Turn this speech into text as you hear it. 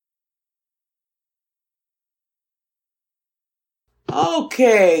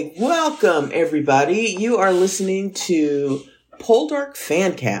Okay, welcome everybody. You are listening to Poldark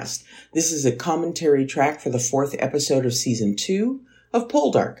Fancast. This is a commentary track for the 4th episode of Season 2 of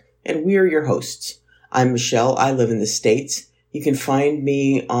Poldark, and we are your hosts. I'm Michelle. I live in the States. You can find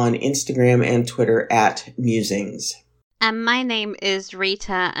me on Instagram and Twitter at Musings. And my name is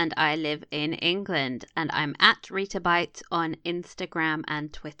Rita, and I live in England, and I'm at RitaBytes on Instagram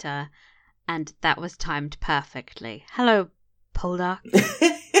and Twitter, and that was timed perfectly. Hello, Poldark.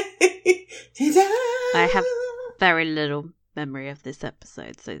 I have very little memory of this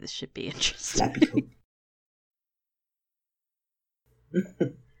episode, so this should be interesting.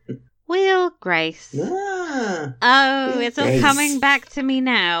 Wheel Grace. Oh, it's all coming back to me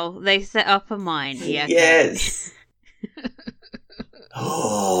now. They set up a mine here. Yes.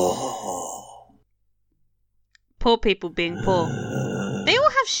 Oh. Poor people being poor. They all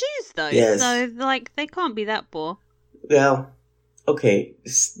have shoes, though, so, they can't be that poor. Well, okay,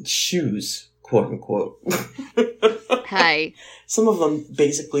 shoes, quote-unquote. Hey. Some of them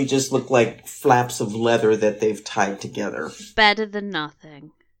basically just look like flaps of leather that they've tied together. Better than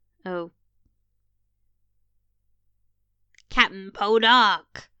nothing. Oh. Captain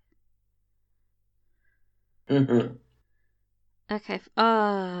Poldark. Mm-hmm. Okay.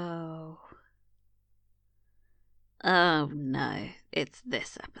 Oh. Oh, no. It's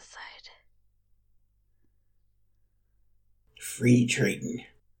this episode. Free trading.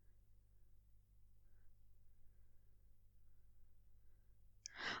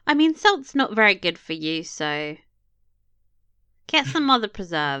 I mean, salt's not very good for you, so get some other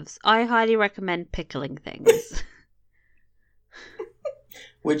preserves. I highly recommend pickling things.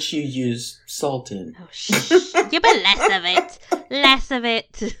 Which you use salt in. Oh, shh. Yeah, but less of it. Less of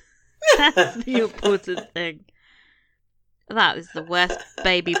it. That's the important thing. That is the worst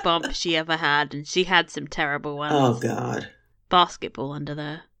baby bump she ever had, and she had some terrible ones. Oh, God. Basketball under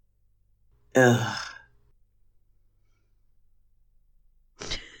there. Ugh.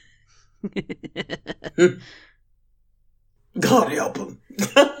 God help him.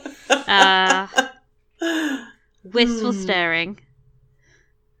 Wistful staring.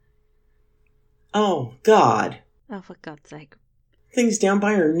 Oh, God. Oh, for God's sake. Thing's down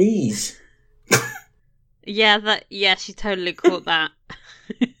by her knees. Yeah, she totally caught that.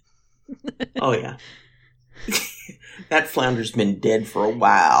 Oh, yeah. That flounder's been dead for a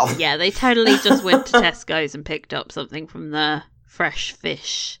while. Yeah, they totally just went to Tesco's and picked up something from the fresh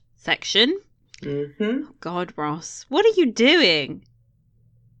fish section. Mm-hmm. Oh, God, Ross. What are you doing?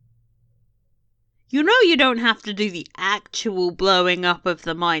 You know you don't have to do the actual blowing up of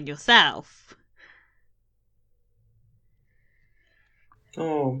the mine yourself.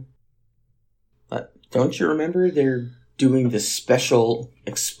 Oh. But don't you remember they're doing this special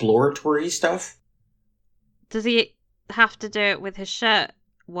exploratory stuff? Does he have to do it with his shirt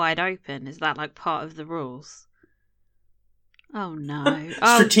wide open? Is that like part of the rules? Oh no.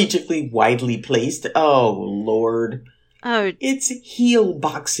 Strategically widely placed? Oh, Lord. Oh. It's heel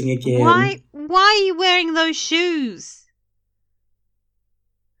boxing again. Why are you wearing those shoes?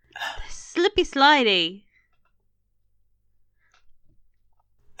 They're slippy slidey.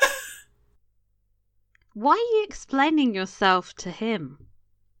 Why are you explaining yourself to him?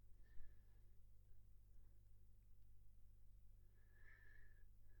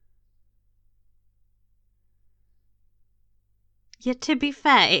 Yeah, to be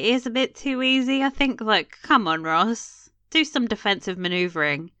fair, it is a bit too easy. I think, come on, Ross. Do some defensive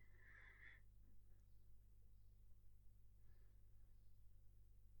manoeuvring.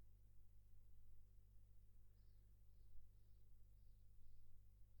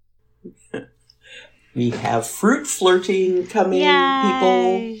 We have fruit flirting coming,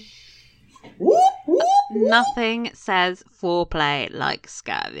 Yay. people. Whoop, whoop, whoop. Nothing says foreplay like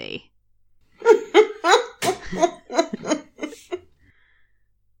scurvy.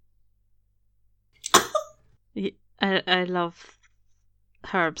 I love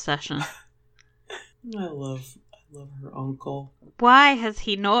her obsession. I love her uncle. Why has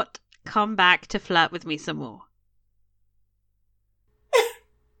he not come back to flirt with me some more?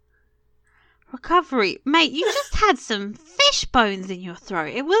 Recovery. Mate, you just had some fish bones in your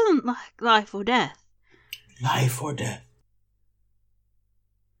throat. It wasn't like life or death. Life or death.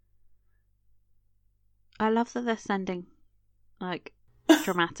 I love that they're sending,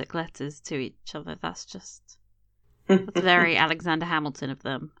 dramatic letters to each other. That's very Alexander Hamilton of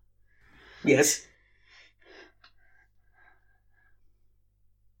them. Yes.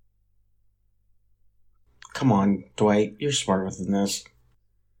 Come on, Dwight. You're smarter than this.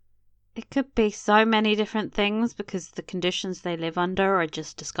 It could be so many different things because the conditions they live under are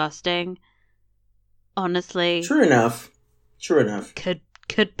just disgusting. Honestly. True enough. True enough. Could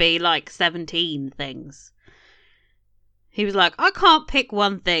be like 17 things. He was like, I can't pick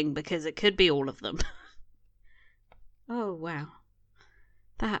one thing because it could be all of them. Oh, wow.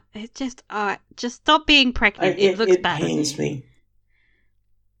 That, it just stop being pregnant. It looks bad. It pains me.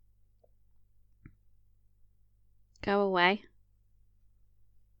 Go away.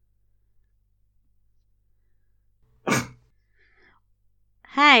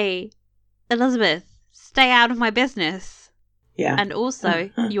 Hey, Elizabeth, stay out of my business. Yeah. And also,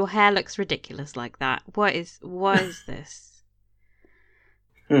 your hair looks ridiculous like that. What is this?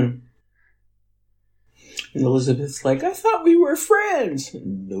 And Elizabeth's like, I thought we were friends.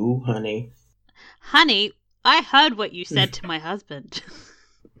 No, honey. Honey, I heard what you said to my husband.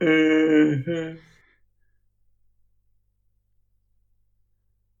 Mm-hmm.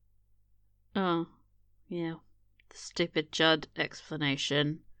 Oh, yeah. The stupid Judd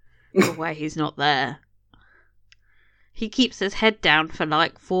explanation for why he's not there. He keeps his head down for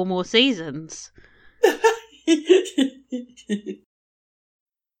like 4 more seasons.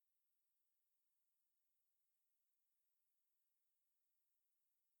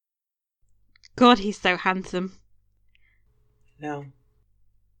 God, he's so handsome. No.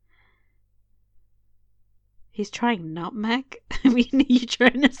 He's trying nutmeg? I mean, are you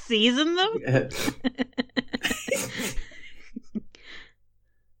trying to season them?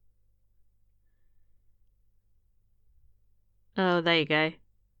 Oh, there you go.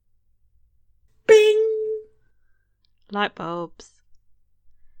 Bing! Light bulbs.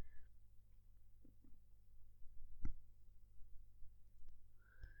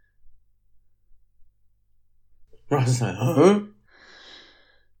 Ross like, huh?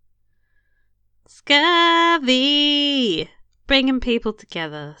 Scurvy! Bringing people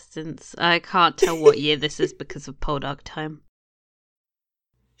together, since I can't tell what year this is because of Poldark time.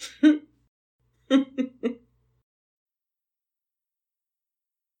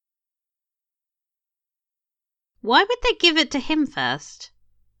 Why would they give it to him first?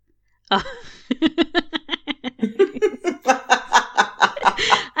 Oh.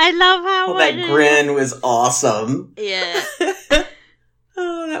 I love how that grin was awesome. Yeah.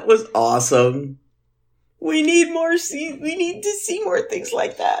 Oh, that was awesome. We need to see more things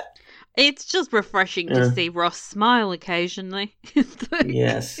like that. It's just refreshing to see Ross smile occasionally.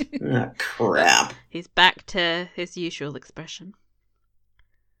 Yes. Oh, crap. He's back to his usual expression.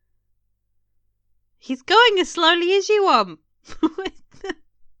 He's going as slowly as you are.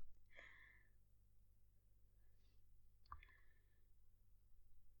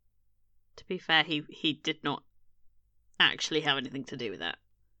 To be fair, he did not actually have anything to do with that.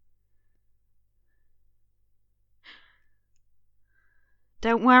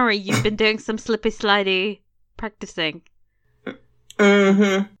 Don't worry, you've been doing some slippy slidey practicing.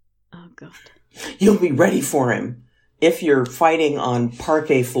 Mm-hmm. Oh, God. You'll be ready for him if you're fighting on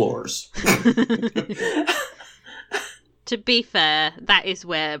parquet floors. To be fair, that is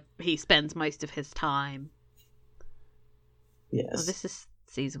where he spends most of his time. Yes. Oh, this is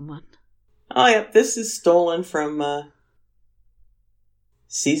season 1. Oh, yeah. This is stolen from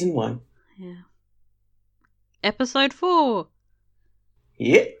season 1. Yeah. Episode 4.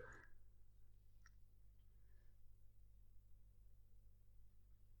 Yep.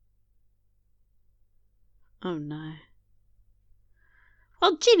 Oh, no.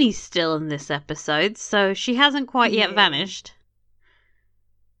 Well, Ginny's still in this episode, so she hasn't quite yet vanished.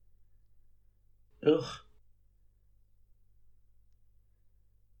 Ugh.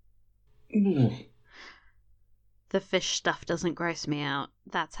 The fish stuff doesn't gross me out.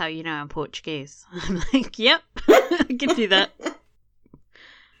 That's how you know I'm Portuguese. I'm like, yep, I can do that.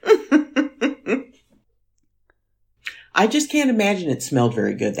 I just can't imagine it smelled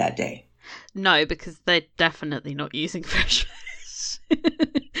very good that day. No, because they're definitely not using fresh fish.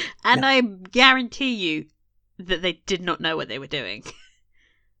 And no. I guarantee you that they did not know what they were doing.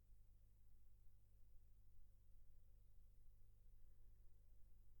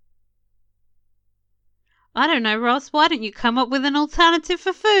 I don't know, Ross, why don't you come up with an alternative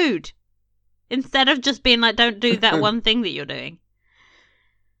for food? Instead of just being like, don't do that one thing that you're doing.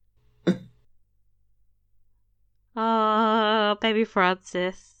 Oh, baby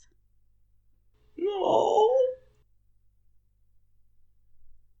Francis. No.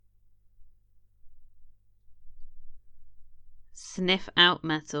 Sniff out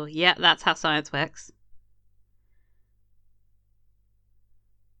metal. Yeah, that's how science works.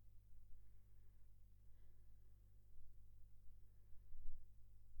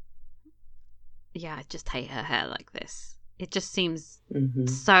 Yeah, I just hate her hair like this. It just seems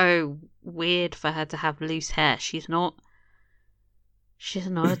so weird for her to have loose hair. She's not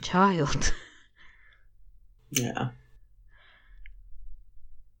a child. Yeah.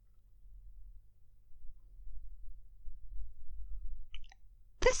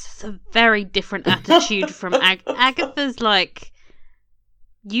 This is a very different attitude from Agatha's like,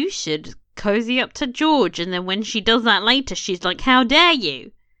 you should cozy up to George, and then when she does that later, she's like, how dare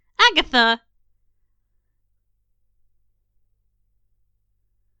you? Agatha!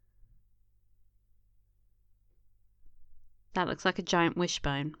 That looks like a giant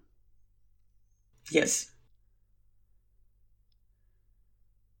wishbone. Yes.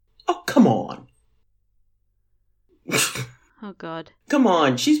 Oh, come on. Oh, God. Come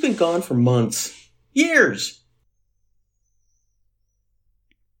on. She's been gone for months. Years.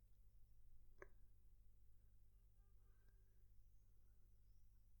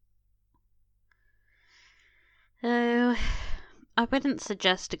 Oh, I wouldn't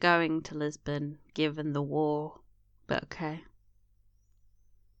suggest going to Lisbon, given the war, but okay.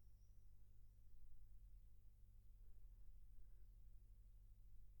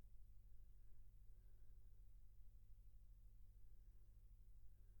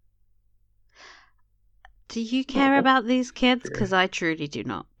 Do you care about these kids? Because I truly do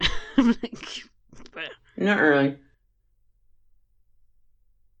not. Not really.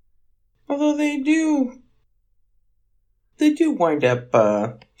 Although they do wind up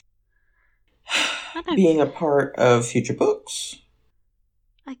being a part of future books.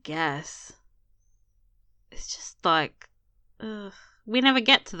 I guess. It's just like, we never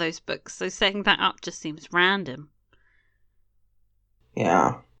get to those books, so setting that up just seems random.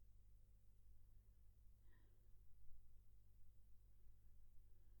 Yeah.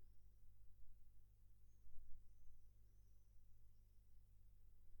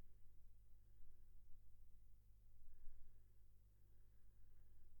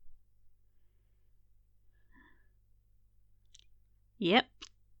 Yep.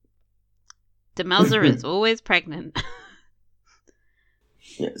 Demelza is always pregnant.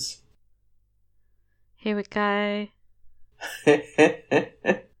 Yes. Here we go.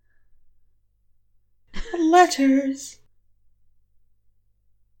 Letters.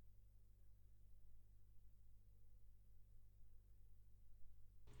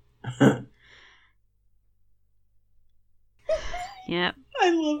 Yep.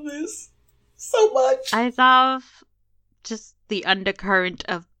 I love this so much. I love just the undercurrent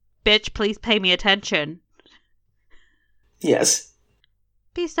of, bitch, please pay me attention. Yes.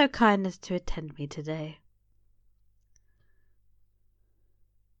 Be so kind as to attend me today.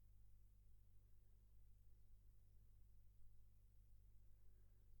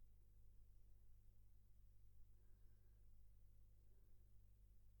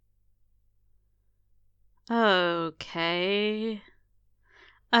 Okay.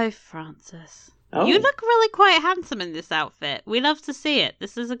 Oh, Francis. Oh. You look really quite handsome in this outfit. We love to see it.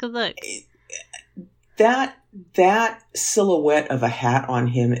 This is a good look. That silhouette of a hat on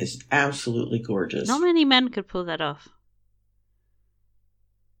him is absolutely gorgeous. Not many men could pull that off.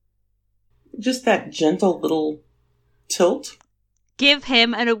 Just that gentle little tilt. Give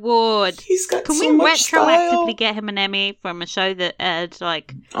him an award. He's got Can so we much retroactively style. get him an Emmy from a show that aired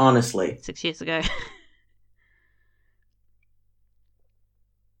like Honestly. 6 years ago?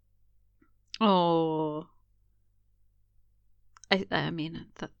 Oh, I mean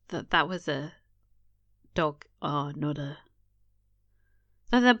that was a dog. Oh, not a.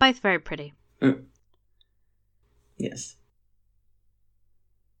 So they're both very pretty. Mm. Yes.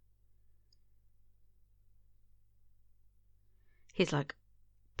 He's like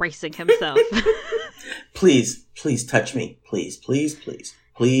bracing himself. Please touch me. Please.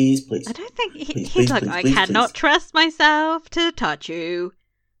 I don't think he's like, I cannot trust myself to touch you.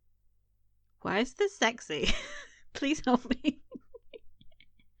 Why is this sexy? Please help me.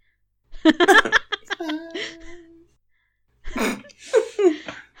 How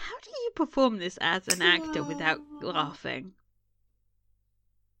do you perform this as an actor without laughing?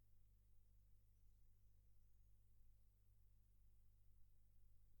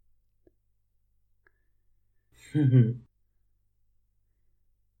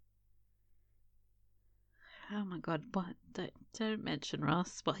 Oh my god, what? Don't mention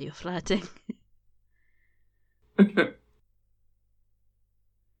Ross while you're flirting. I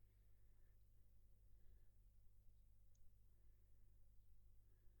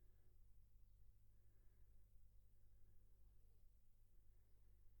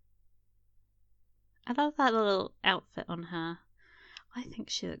love that little outfit on her. I think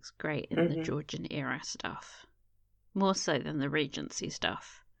she looks great in the Georgian era stuff. More so than the Regency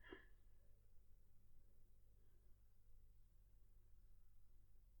stuff.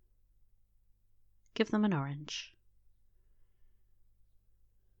 Give them an orange.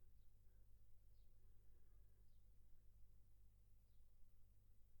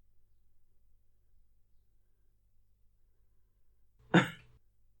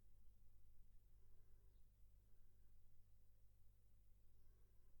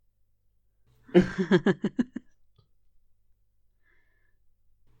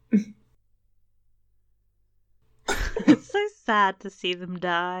 It's so sad to see them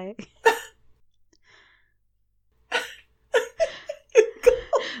die.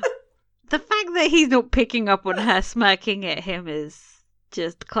 The fact that he's not picking up on her smirking at him is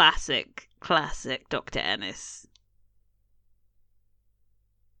just classic Dr. Ennis.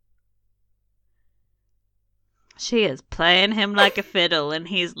 She is playing him like a fiddle, and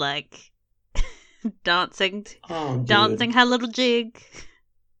he's like dancing her little jig.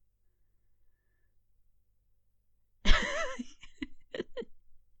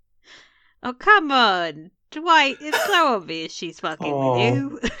 Oh, come on. Dwight, it's so obvious she's fucking with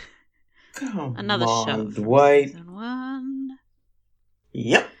you. Another shot from Dwight. Season 1.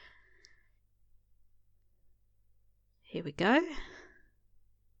 Yep. Here we go.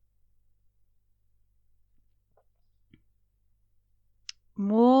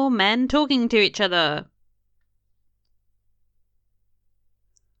 More men talking to each other.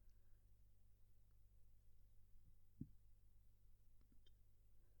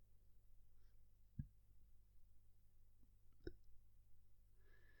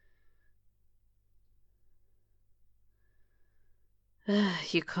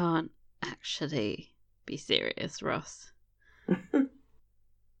 You can't actually be serious, Ross.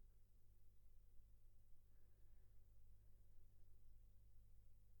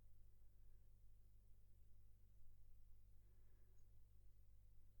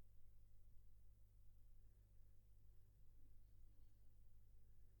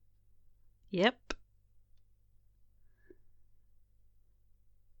 Yep.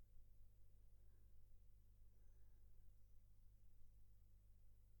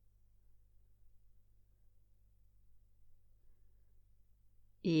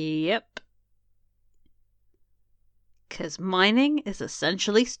 Yep. Because mining is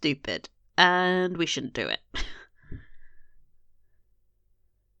essentially stupid, and we shouldn't do it.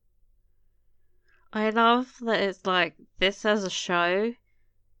 I love that it's like, this as a show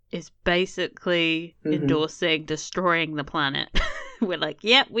is basically endorsing destroying the planet. We're like,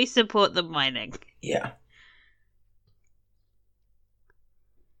 yep, we support the mining. Yeah.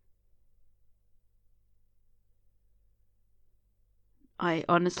 I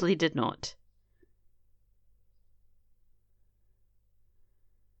honestly did not.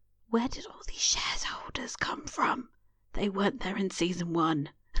 Where did all these shareholders come from? They weren't there in season 1.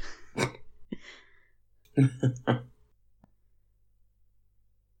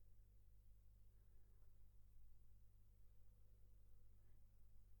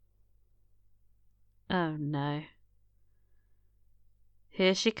 Oh no.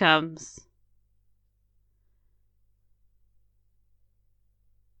 Here she comes.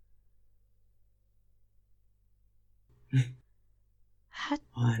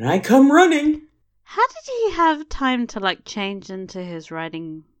 And I come running. How did he have time to like change into his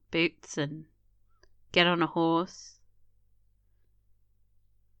riding boots and get on a horse?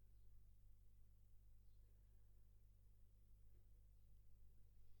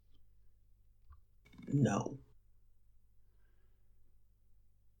 No.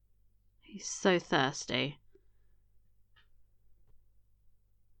 He's so thirsty.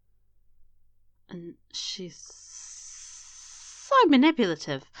 And she's so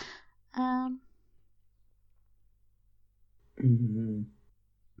manipulative.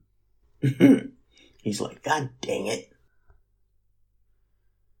 He's like, God dang it.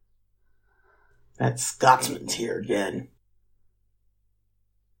 That Scotsman's here again.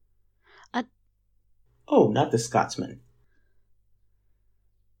 Oh, not the Scotsman.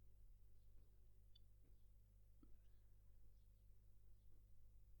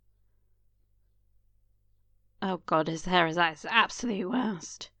 Oh god, his hair is at its absolute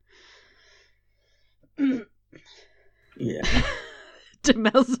worst. Yeah.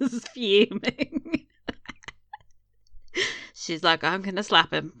 Demelza is fuming. She's like, I'm gonna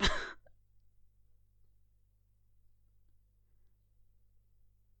slap him.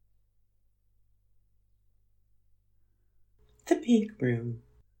 The pink room.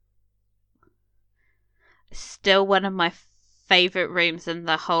 Still one of my favourite rooms in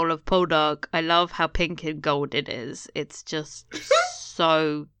the whole of Poldark. I love how pink and gold it is. It's just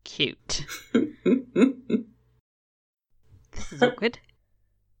so cute. This is awkward.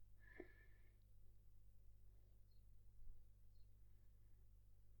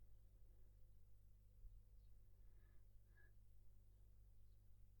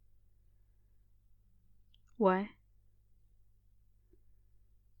 Why?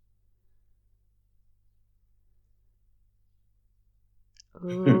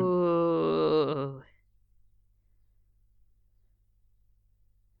 Ooh.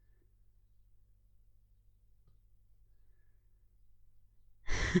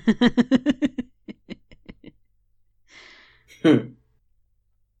 Hmm.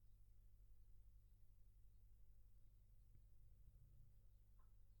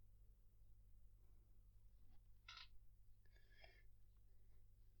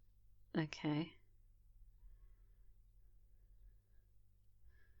 Okay.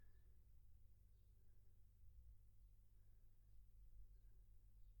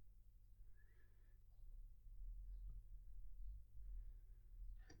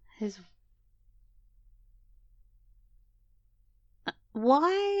 His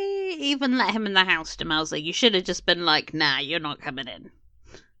Why even let him in the house, Demelza? You should have just been like, nah, you're not coming in.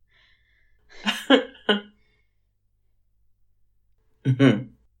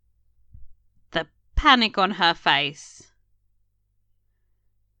 The panic on her face.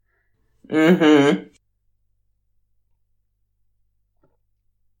 Mm-hmm.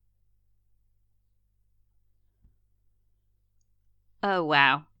 Oh,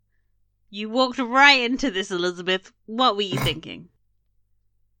 wow. You walked right into this, Elizabeth. What were you thinking?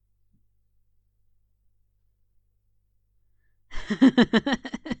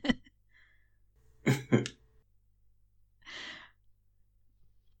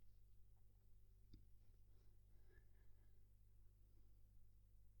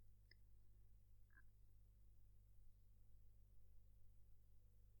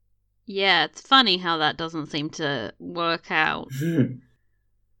 Yeah, it's funny how that doesn't seem to work out.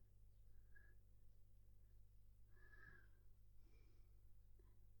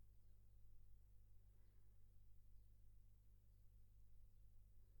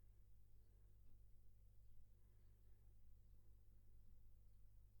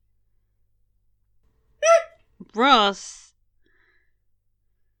 Ross.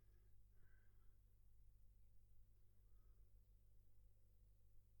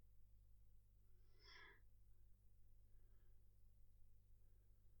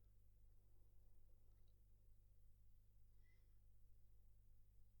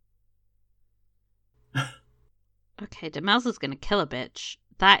 Okay, Demelza's gonna kill a bitch.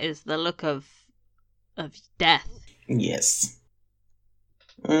 That is the look of death. Yes.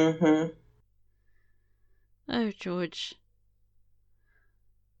 Mm-hmm. Oh, George.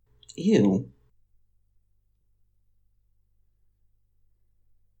 Ew.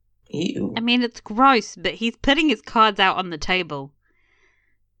 Ew. I mean, it's gross, but he's putting his cards out on the table.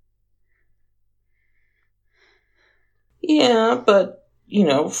 Yeah, but,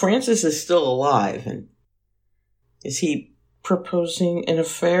 Francis is still alive, and is he proposing an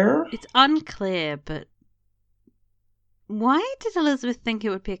affair? It's unclear, but why did Elizabeth think it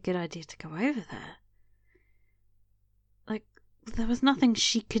would be a good idea to go over there? Like, there was nothing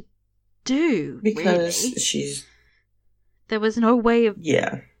she could do, Because really. she's... There was no way of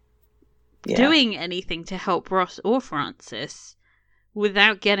Yeah. doing anything to help Ross or Francis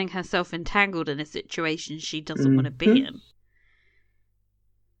without getting herself entangled in a situation she doesn't want to be in.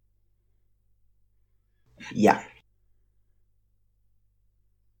 Yeah.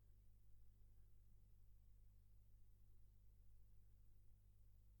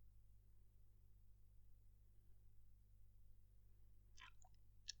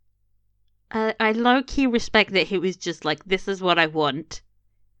 I low-key respect that he was just like, this is what I want.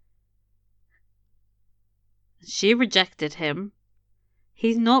 She rejected him.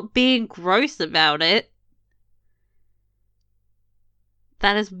 He's not being gross about it.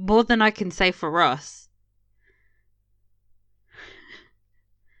 That is more than I can say for Ross.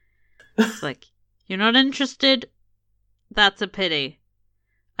 It's like, you're not interested? That's a pity.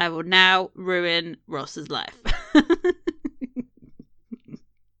 I will now ruin Ross's life.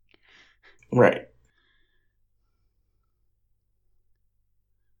 Right.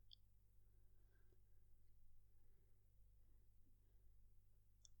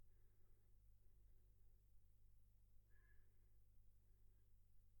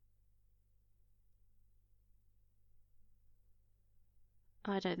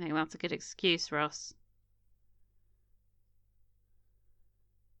 I don't think that's a good excuse, Ross.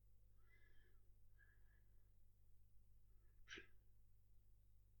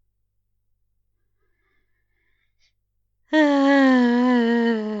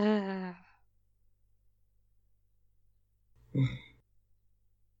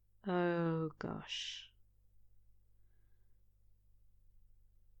 Oh, gosh.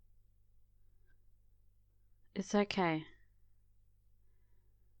 It's okay.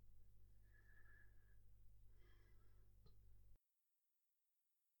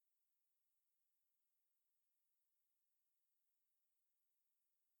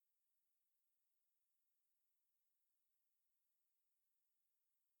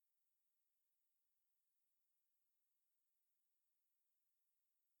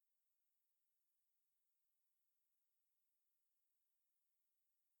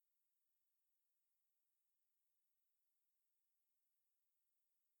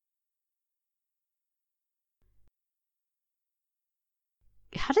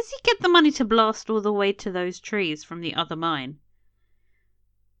 how does he get the money to blast all the way to those trees from the other mine?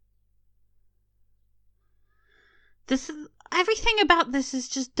 Everything about this is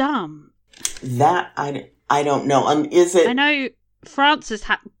just dumb. That I don't know. Is it? I know Francis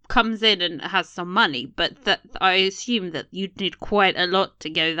comes in and has some money, but that I assume that you'd need quite a lot to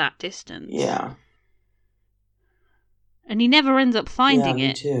go that distance. Yeah. And he never ends up finding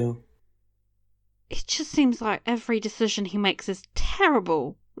it. Yeah, me too. It just seems like every decision he makes is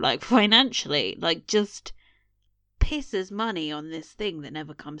terrible, like financially, like just pisses money on this thing that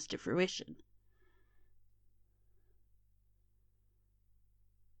never comes to fruition.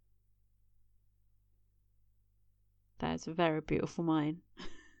 That's a very beautiful mine.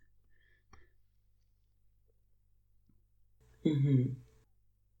 Mm-hmm.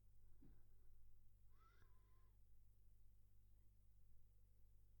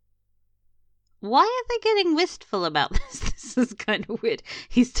 Why are they getting wistful about this? This is kind of weird.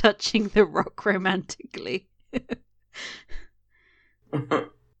 He's touching the rock romantically.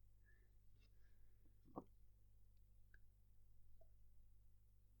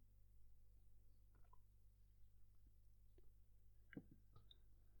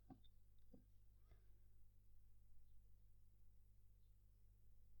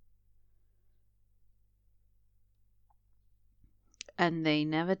 And they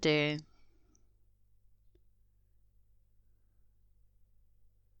never do.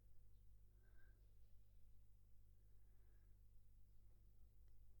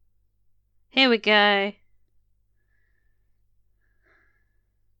 Here we go.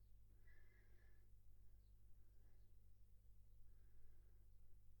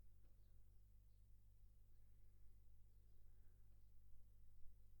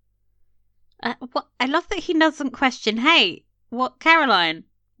 I love that he doesn't question, hey, what, Caroline,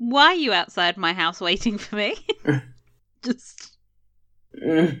 why are you outside my house waiting for me? Just...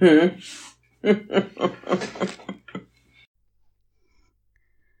 Mm-hmm.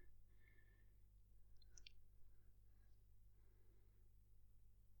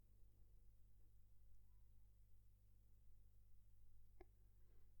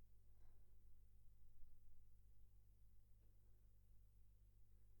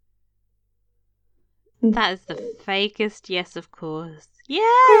 That is the fakest yes, of course. Yeah.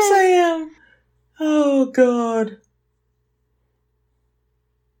 Of course I am. Oh, God.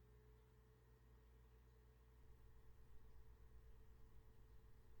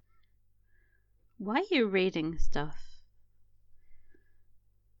 Why are you reading stuff?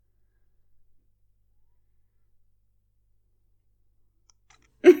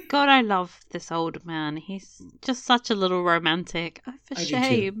 God, I love this old man. He's just such a little romantic. Oh, for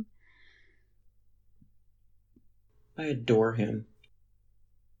shame. I adore him.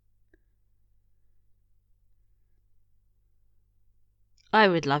 I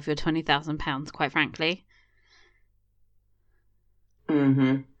would love your £20,000, quite frankly.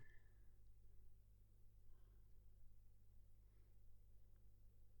 Mm-hmm.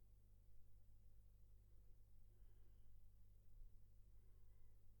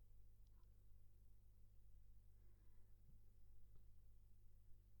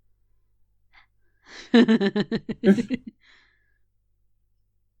 How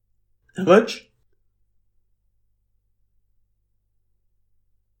much?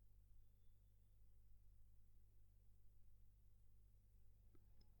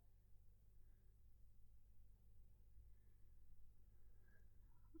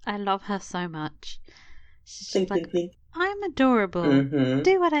 I love her so much. She's Think, just like, think, think. I'm adorable. Mm-hmm.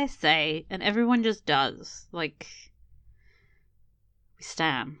 Do what I say. And everyone just does. Like, we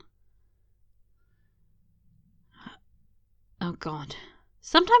stan. Oh, God.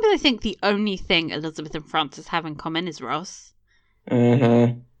 Sometimes I think the only thing Elizabeth and Francis have in common is Ross.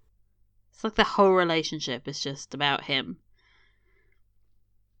 Mm-hmm. It's like the whole relationship is just about him.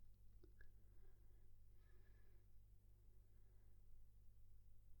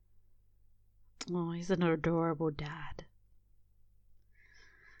 Oh, he's an adorable dad.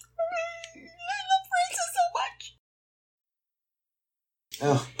 I love Francis so much.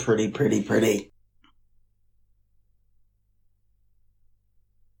 Oh, pretty, pretty, pretty.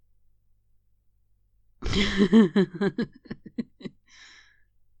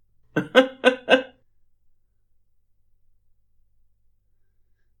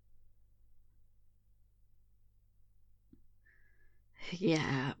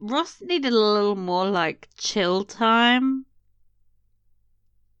 Yeah, Ross needed a little more, like, chill time.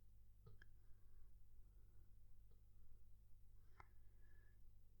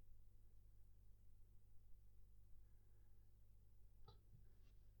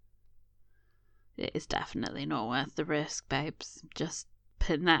 It is definitely not worth the risk, babes. Just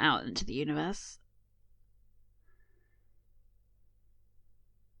putting that out into the universe.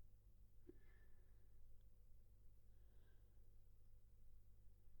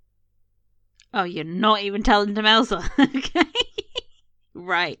 Oh, you're not even telling Demelza. Okay.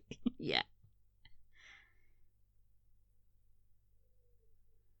 Right. Yeah.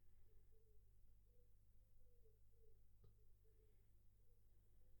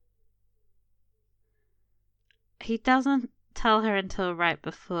 He doesn't tell her until right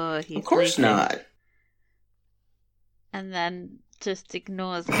before he's Of course leaving. not. And then just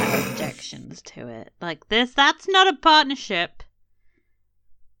ignores her objections to it. Like, that's not a partnership.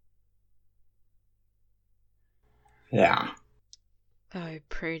 Yeah. Oh,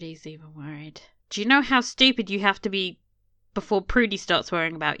 Prudy's even worried. Do you know how stupid you have to be before Prudy starts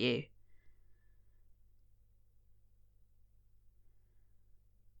worrying about you?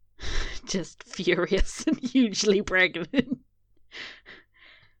 Just furious and hugely pregnant.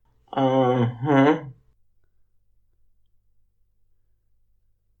 Uh-huh.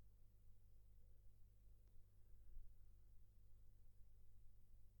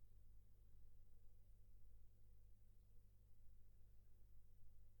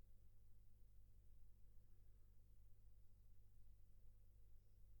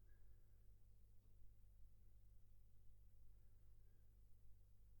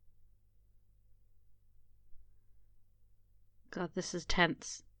 God, this is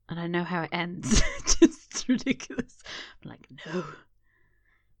tense. And I know how it ends. Just ridiculous. I'm like, no.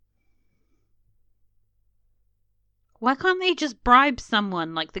 Why can't they just bribe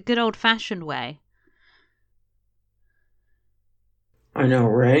someone like the good old-fashioned way? I know,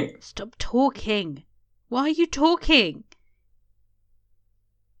 right? Stop talking. Why are you talking?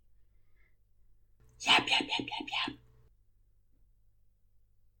 Yap, yap, yap, yap, yap.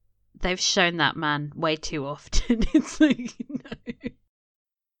 They've shown that man way too often. It's like, no.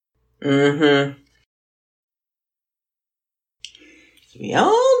 Mm-hmm. We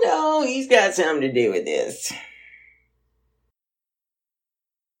all know he's got something to do with this.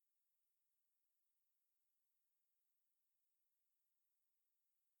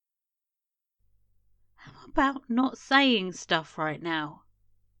 How about not saying stuff right now?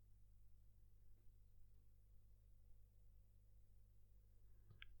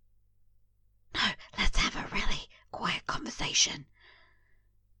 No, let's have a really quiet conversation.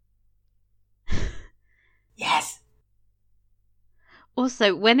 Yes.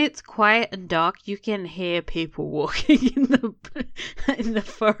 Also, when it's quiet and dark, you can hear people walking in the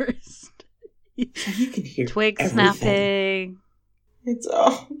forest. So you can hear Twigs everything. snapping. It's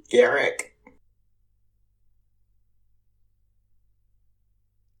Garrick.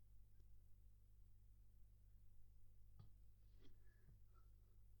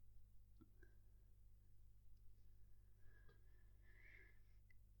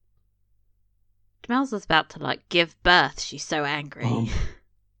 Demelza's about to, like, give birth. She's so angry.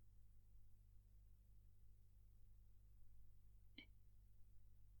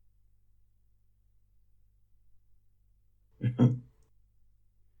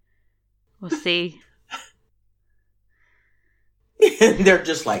 We'll see. They're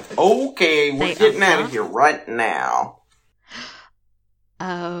just like, okay, we're getting out of here right now.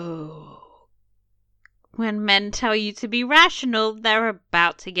 Oh. When men tell you to be rational, they're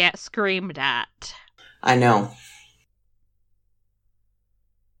about to get screamed at. I know.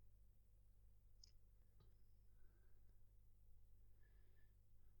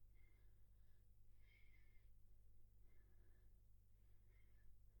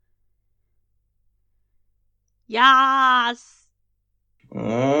 Yes!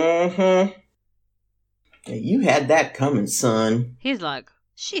 Mm-hmm. You had that coming, son. He's like,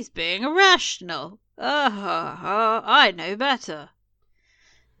 she's being irrational. I know better.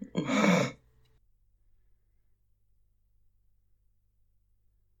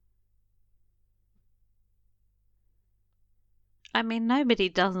 I mean, nobody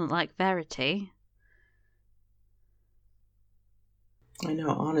doesn't like Verity. I know,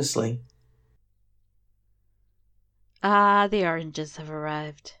 honestly. Ah, the oranges have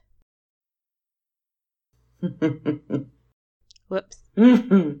arrived. Whoops.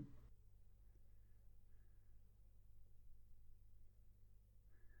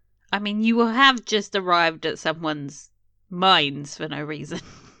 I mean, you will have just arrived at someone's minds for no reason.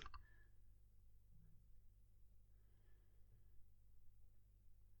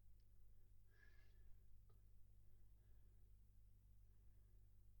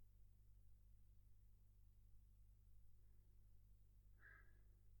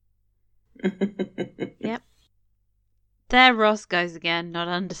 Yep. There Ross goes again, not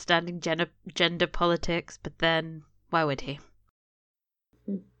understanding gender politics, but then, why would he?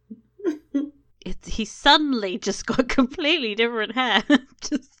 He suddenly just got completely different hair.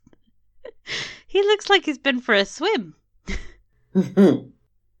 He looks like he's been for a swim.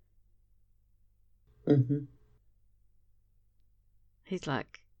 He's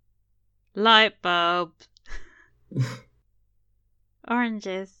like, light bulb,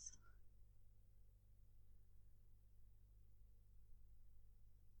 oranges.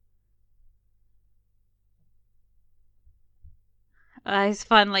 He's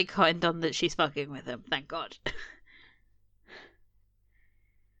finally cottoned on that she's fucking with him, thank God.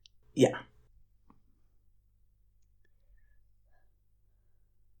 Yeah.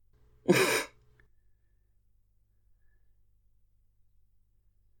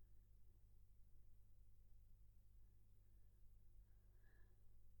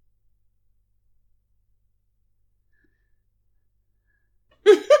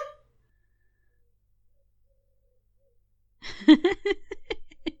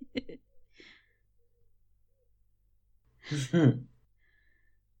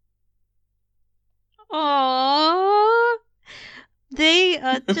 Aww. They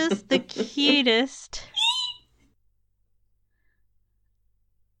are just the cutest.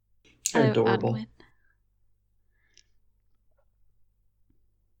 Adorable. Anwin.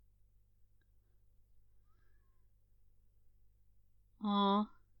 Aww.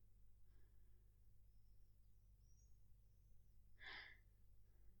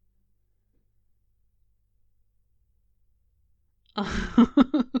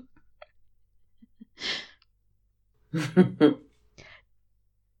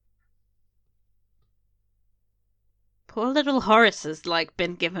 Poor little Horace has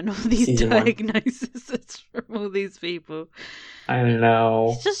been given all these Season diagnoses from all these people. I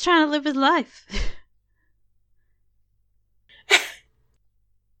know. He's just trying to live his life.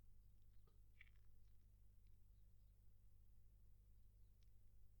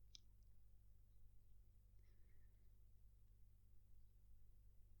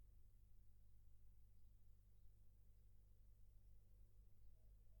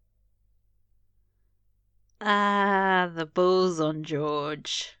 The balls on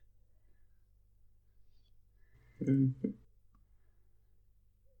George.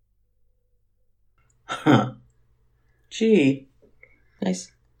 Huh. Gee.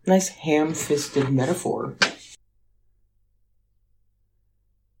 Nice ham-fisted metaphor.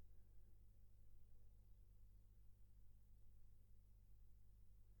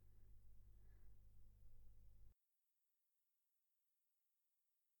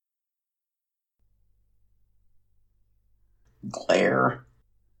 Glare.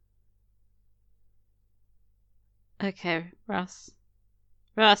 Okay, Ross.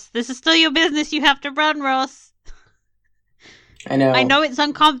 Ross, this is still your business. You have to run, Ross. I know. I know it's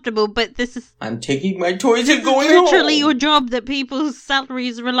uncomfortable, but this is... I'm taking my toys and going literally home. your job that people's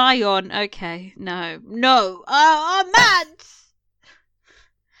salaries rely on. Okay, no. No. Matt!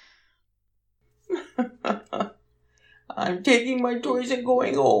 I'm taking my toys and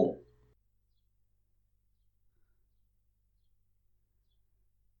going home.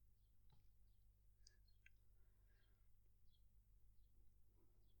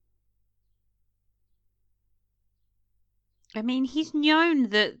 I mean, he's known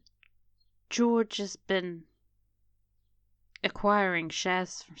that George has been acquiring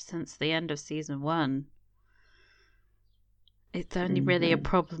shares since the end of season 1. It's only really a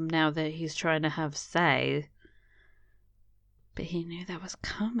problem now that he's trying to have say. But he knew that was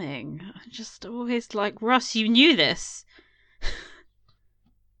coming. I just always Ross, you knew this.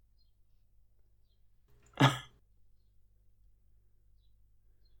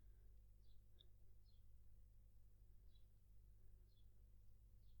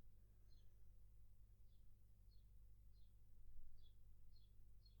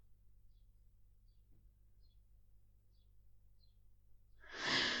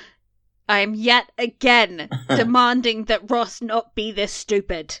 I am yet again demanding that Ross not be this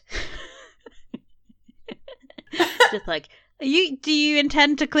stupid. Just do you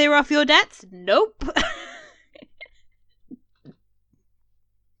intend to clear off your debts? Nope.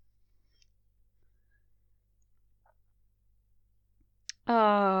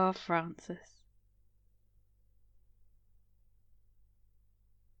 Oh, Francis.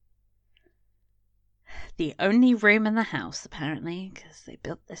 The only room in the house, apparently, because they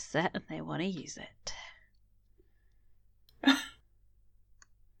built this set and they want to use it.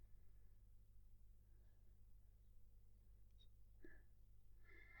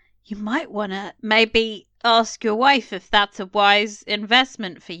 You might want to maybe ask your wife if that's a wise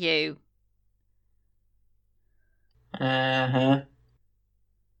investment for you. Uh-huh.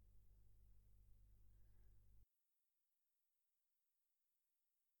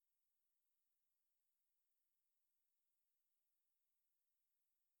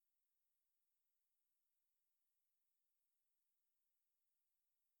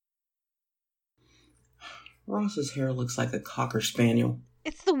 Ross's hair looks like a Cocker Spaniel.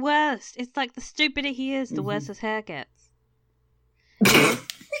 It's the worst. It's like the stupider he is, the worse his hair gets.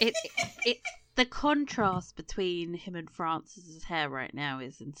 It the contrast between him and Francis's hair right now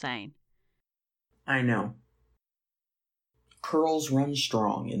is insane. I know. Curls run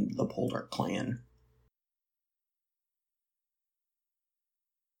strong in the Poldark clan.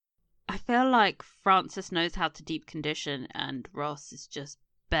 I feel like Francis knows how to deep condition and Ross is just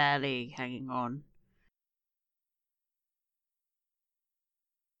barely hanging on.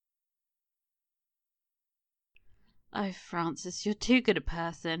 Oh, Francis, you're too good a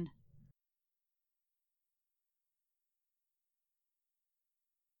person.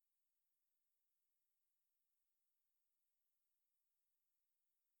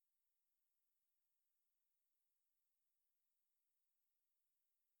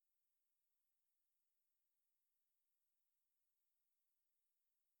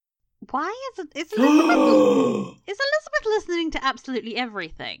 Why is Elizabeth listening to absolutely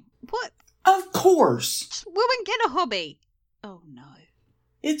everything? What? Of course! Just woman, get a hobby! Oh no.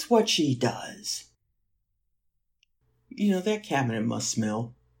 It's what she does. You know, that cabinet must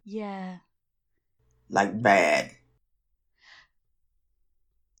smell. Yeah. Like bad.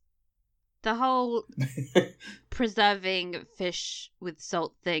 The whole preserving fish with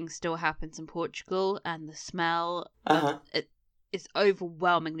salt thing still happens in Portugal, and the smell it is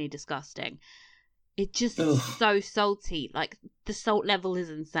overwhelmingly disgusting. It just is so salty. Like, the salt level is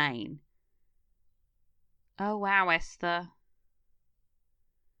insane. Oh wow, Esther.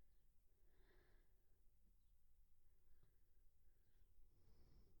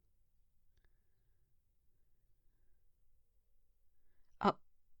 Oh.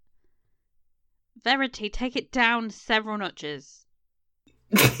 Verity, take it down several notches.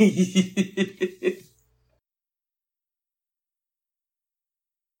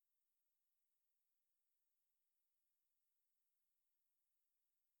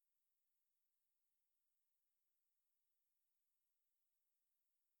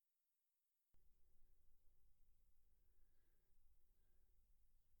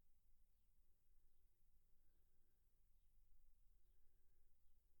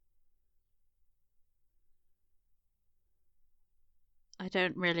 I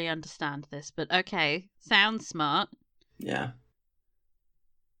don't really understand this, but okay. Sounds smart. Yeah.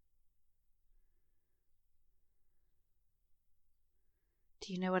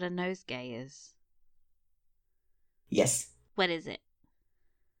 Do you know what a nosegay is? Yes. What is it?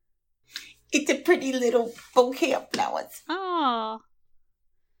 It's a pretty little bouquet of flowers. Oh.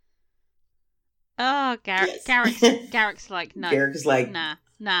 Oh, Yes. Garrick's like, no. Garrick's like, nah,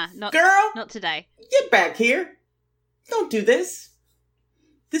 not, girl, not today. Get back here. Don't do this.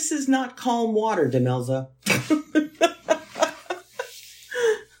 This is not calm water, Demelza.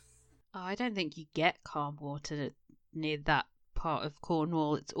 I don't think you get calm water near that part of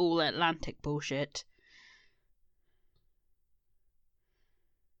Cornwall. It's all Atlantic bullshit.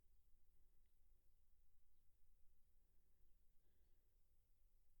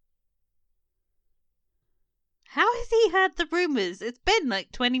 How has he heard the rumours? It's been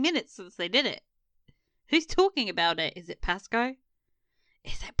like 20 minutes since they did it. Who's talking about it? Is it Pasco?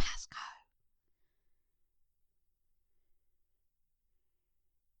 Is it Pasco?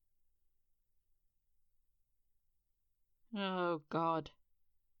 Oh, God.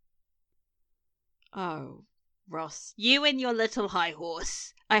 Oh, Ross. You and your little high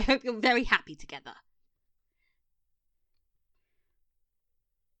horse. I hope you're very happy together.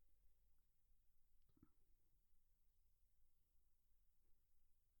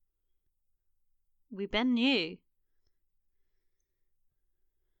 We been new.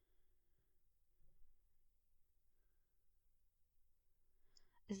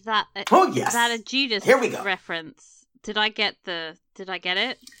 Is that a Judas Here we go. reference? Did I get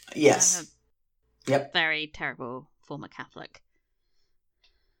it? Yes. I'm a Yep. very terrible former Catholic.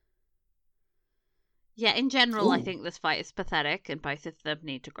 Yeah, in general, I think this fight is pathetic and both of them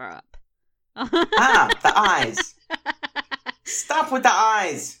need to grow up. The eyes. Stop with the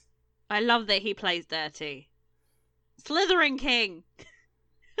eyes. I love that he plays dirty. Slytherin King.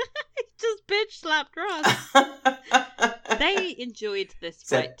 He just bitch slapped Ross. They enjoyed this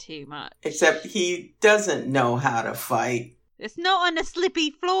fight too much. Except he doesn't know how to fight. It's not on a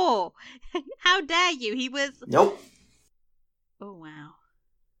slippy floor. How dare you? He was... Nope. Oh, wow.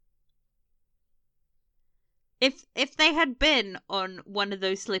 If they had been on one of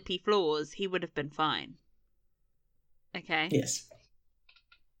those slippy floors, he would have been fine. Okay? Yes.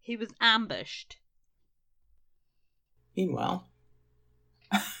 He was ambushed. Meanwhile,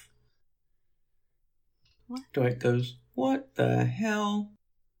 Dwight goes, "What the hell?"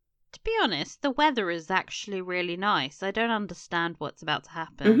 To be honest, the weather is actually really nice. I don't understand what's about to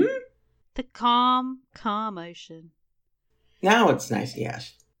happen. Mm-hmm. The calm ocean. Now it's nice,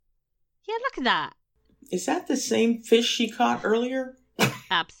 yes. Yeah, look at that. Is that the same fish she caught earlier?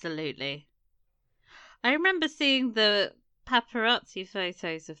 Absolutely. I remember seeing the paparazzi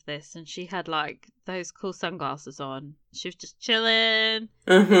photos of this, and she had like those cool sunglasses on. She was just chilling,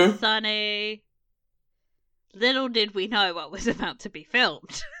 Mm-hmm. sunny. Little did we know what was about to be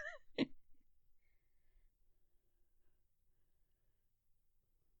filmed.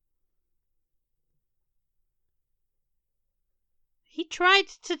 He tried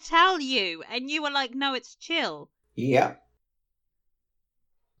to tell you, and you were like, no, it's chill. Yep.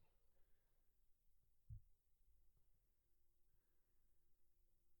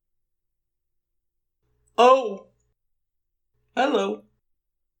 Oh! Hello.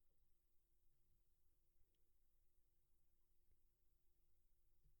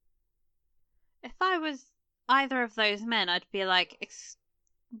 If I was either of those men, I'd be like,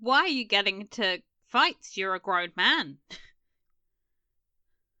 why are you getting into fights? You're a grown man.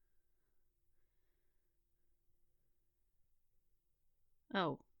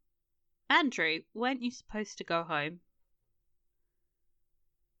 Oh. Andrew, weren't you supposed to go home?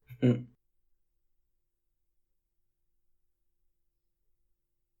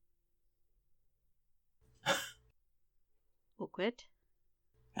 Awkward.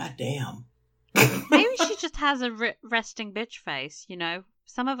 God damn. Maybe she just has a resting bitch face, you know?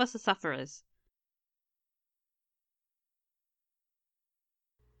 Some of us are sufferers.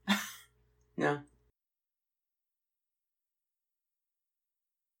 No.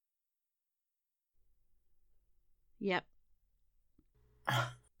 Yep.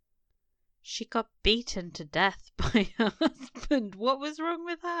 She got beaten to death by her husband. What was wrong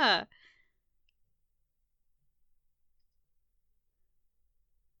with her?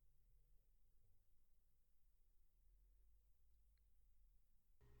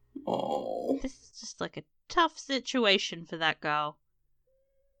 Oh. This is just like a tough situation for that girl.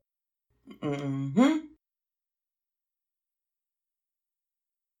 Mm-hmm.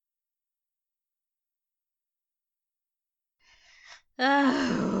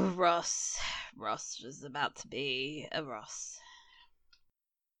 Oh, Ross. Ross was about to be a Ross.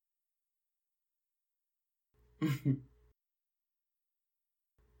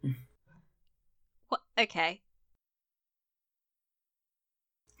 What? Okay.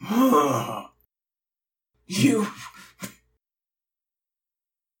 You.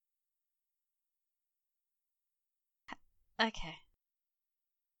 Okay.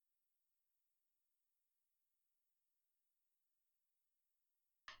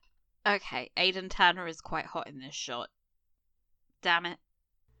 Okay, Aidan Tanner is quite hot in this shot. Damn it.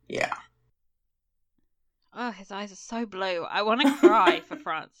 Yeah. Oh, his eyes are so blue. I want to cry for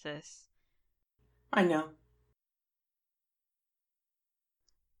Francis. I know.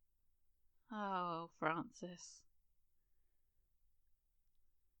 Oh, Francis.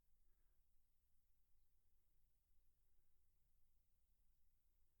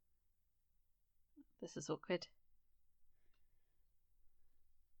 This is awkward.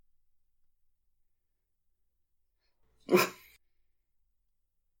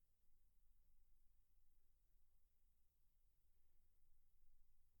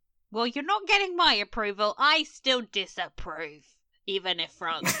 Well, you're not getting my approval. I still disapprove. Even if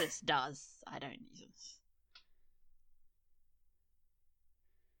Francis does. I don't use.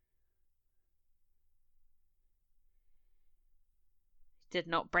 Did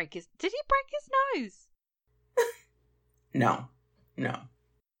not break his. Did he break his nose? No. No.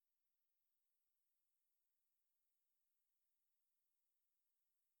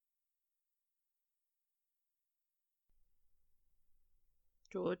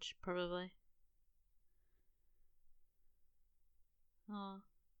 George, probably. Oh.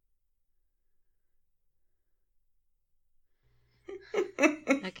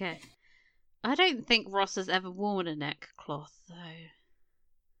 Okay. I don't think Ross has ever worn a neck cloth, though.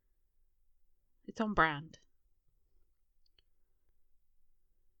 It's on brand.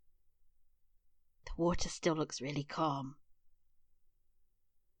 The water still looks really calm.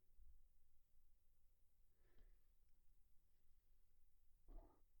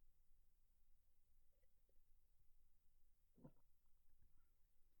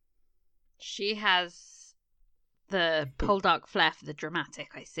 She has the Poldark flair for the dramatic,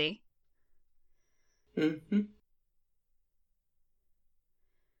 I see. Mm-hmm.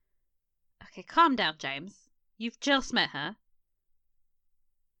 Okay, calm down, James. You've just met her.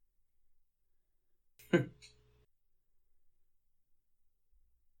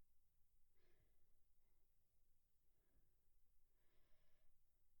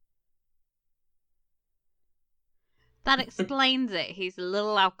 That explains it. He's a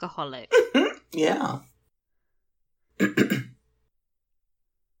little alcoholic. Yeah.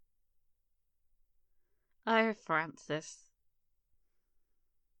 Oh, Francis.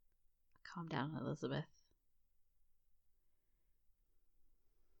 Calm down, Elizabeth.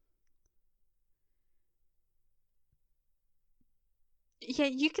 Yeah,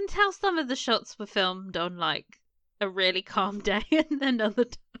 you can tell some of the shots were filmed on, like, a really calm day and then other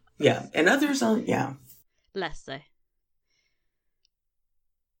times. Yeah, and others on, yeah. Less so.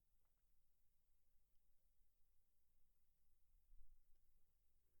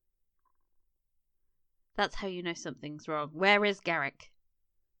 That's how you know something's wrong. Where is Garrick?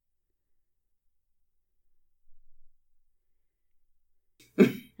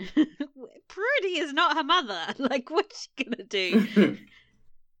 Prudy is not her mother. Like, what's she gonna do?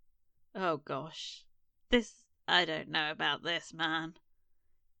 Oh, gosh. I don't know about this, man.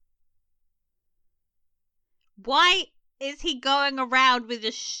 Why is he going around with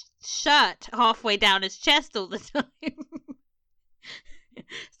a shirt halfway down his chest all the time?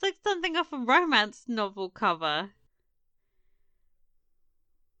 It's like something off a romance novel cover.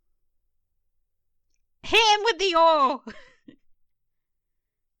 Hit him with the oar!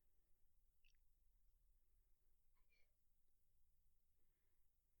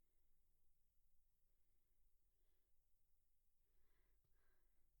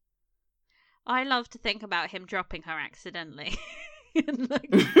 I love to think about him dropping her accidentally.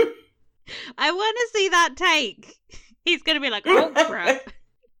 Like, I want to see that take. He's going to be like, oh, crap.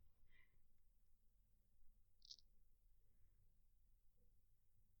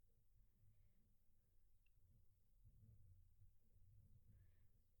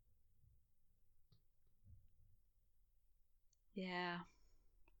 Yeah.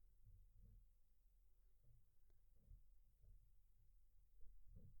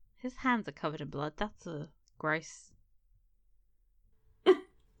 His hands are covered in blood. That's gross.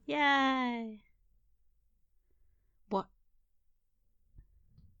 Yay. What?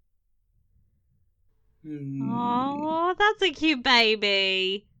 Oh, that's a cute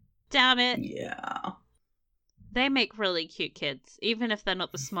baby. Damn it. Yeah. They make really cute kids. Even if they're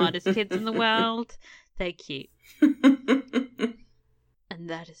not the smartest kids in the world, they're cute. And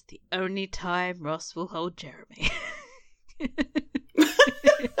that is the only time Ross will hold Jeremy.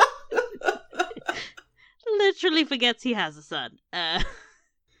 Literally forgets he has a son.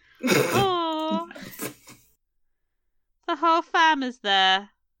 Oh, the whole fam is there.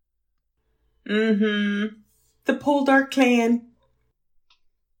 Mm-hmm. The Poldark clan.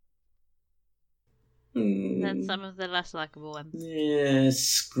 And then some of the less likable ones. Yeah,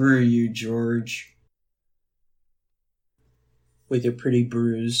 screw you, George. With your pretty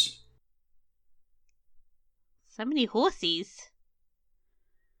bruise. So many horsies.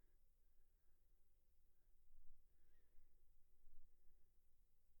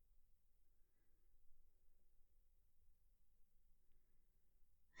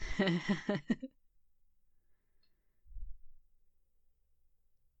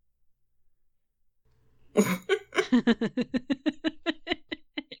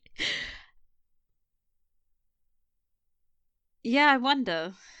 Yeah, I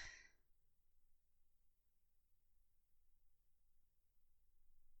wonder.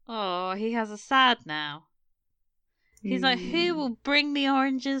 Oh, he has a sad now. He's like, who will bring the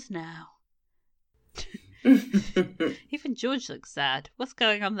oranges now? Even George looks sad. What's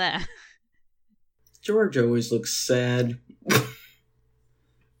going on there? George always looks sad.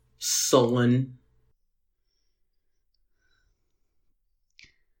 Sullen.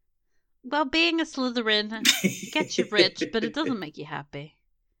 Well, being a Slytherin gets you rich, but it doesn't make you happy.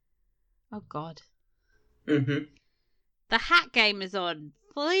 Oh, God. Mm-hmm. The hat game is on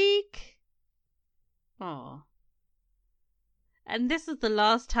fleek. Oh. And this is the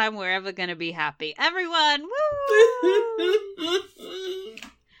last time we're ever going to be happy. Everyone, woo!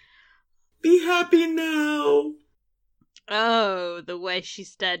 Be happy now. Oh, the way she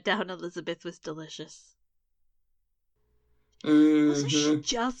stared down Elizabeth was delicious. Mm-hmm. Also, she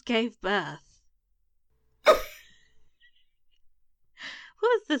just gave birth. What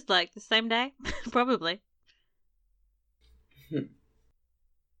was this like? The same day? Probably.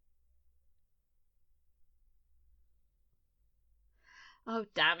 Oh,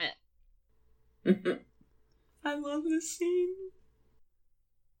 damn it. I love this scene.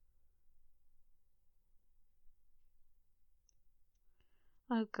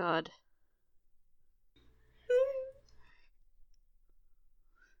 Oh, God.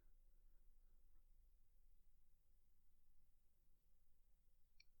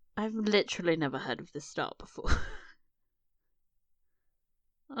 I've literally never heard of this start before.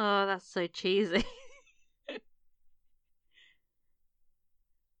 Oh, that's so cheesy.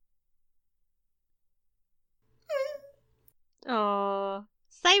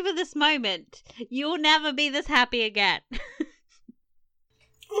 this moment. You'll never be this happy again.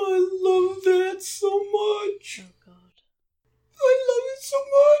 I love that so much. Oh, God. I love it so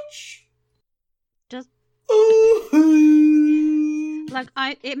much. Just... Oh. Like,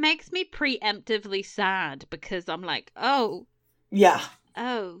 it makes me preemptively sad because I'm like, oh. Yeah.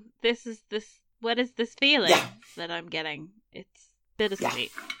 Oh, what is this feeling that I'm getting? It's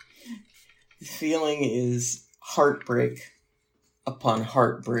bittersweet. Yeah. The feeling is heartbreak upon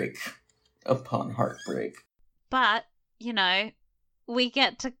heartbreak upon heartbreak. But, you know, we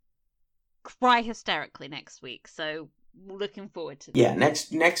get to cry hysterically next week, so looking forward to that. Yeah,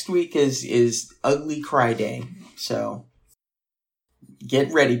 next week is Ugly Cry Day, so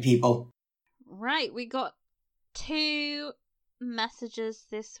get ready, people. Right, we got 2 messages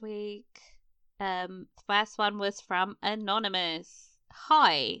this week. First one was from Anonymous.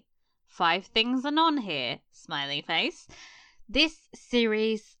 Hi, 5 things are on here, smiley face. This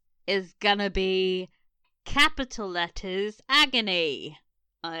series is gonna be capital letters agony.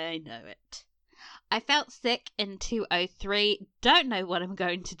 I know it. I felt sick in 203. Don't know what I'm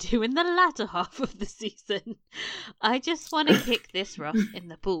going to do in the latter half of the season. I just want to kick this Ross in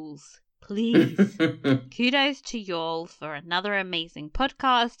the balls. Please. Kudos to y'all for another amazing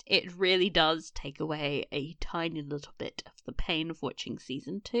podcast. It really does take away a tiny little bit of the pain of watching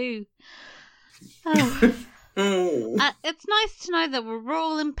season 2. Oh. It's nice to know that we're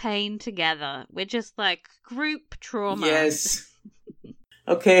all in pain together. We're just like group trauma. Yes.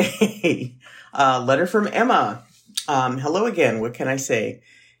 Okay. Letter from Emma. Hello again. What can I say?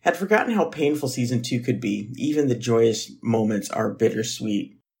 Had forgotten how painful season 2 could be. Even the joyous moments are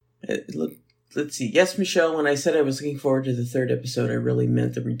bittersweet. Let's see. Yes, Michelle, when I said I was looking forward to the 3rd episode, I really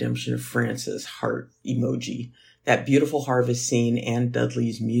meant the redemption of Francis. Heart emoji. That beautiful harvest scene and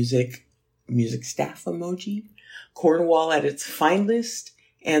Dudley's music staff emoji. Cornwall at its finest,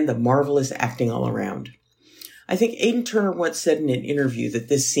 and the marvelous acting all around. I think Aidan Turner once said in an interview that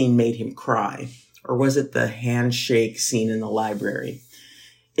this scene made him cry. Or was it the handshake scene in the library?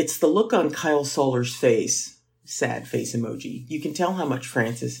 It's the look on Kyle Solar's face. Sad face emoji. You can tell how much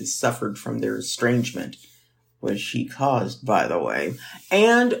Francis has suffered from their estrangement, which she caused, by the way,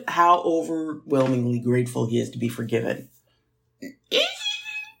 and how overwhelmingly grateful he is to be forgiven. Yeah,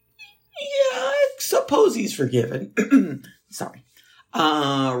 I suppose he's forgiven. Sorry.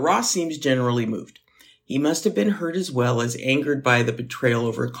 Ross seems generally moved. He must have been hurt as well as angered by the betrayal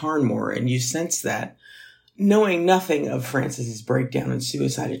over Carnmore, and you sense that, knowing nothing of Francis's breakdown and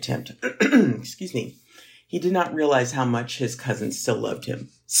suicide attempt. Excuse me. He did not realize how much his cousin still loved him.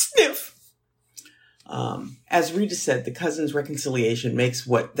 Sniff! As Rita said, the cousins' reconciliation makes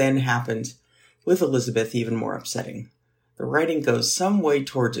what then happened with Elizabeth even more upsetting. The writing goes some way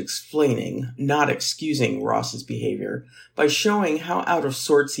towards explaining, not excusing, Ross's behavior by showing how out of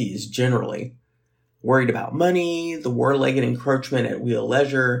sorts he is generally. Worried about money, the war-legged encroachment at Wheel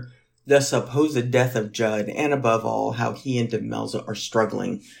Leisure, the supposed death of Judd, and above all, how he and Demelza are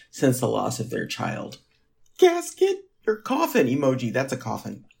struggling since the loss of their child. Casket or coffin emoji. That's a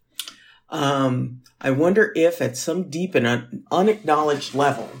coffin. I wonder if at some deep and unacknowledged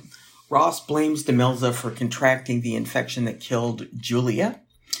level, Ross blames Demelza for contracting the infection that killed Julia.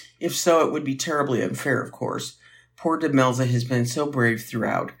 If so, it would be terribly unfair, of course. Poor Demelza has been so brave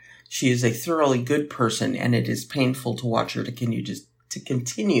throughout. She is a thoroughly good person, and it is painful to watch her to continue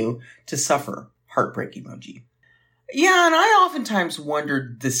to suffer. Heartbreak emoji. Yeah, and I oftentimes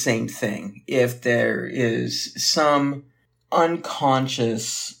wondered the same thing. If there is some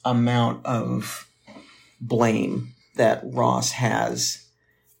unconscious amount of blame that Ross has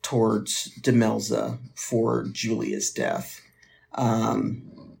towards Demelza for Julia's death. I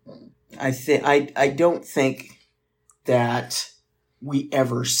don't think that we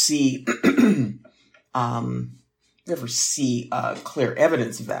ever see clear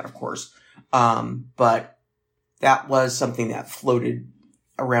evidence of that, of course. But that was something that floated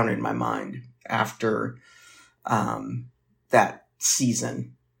around in my mind after that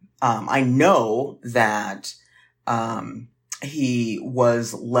season. I know that he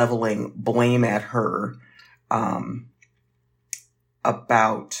was leveling blame at her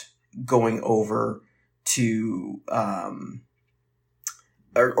about going over to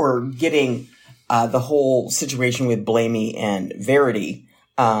or getting the whole situation with Blamey and Verity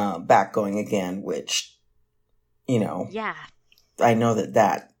back going again, which, yeah, I know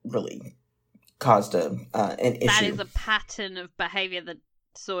that really caused an issue. That is a pattern of behavior that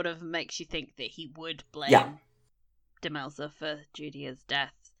sort of makes you think that he would blame Demelza for Julia's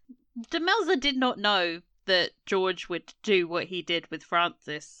death. Demelza did not know that George would do what he did with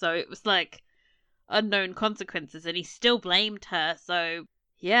Francis, so it was like unknown consequences, and he still blamed her, so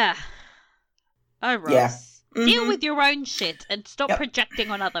Yeah. Oh, Ross. Yeah. Mm-hmm. Deal with your own shit and stop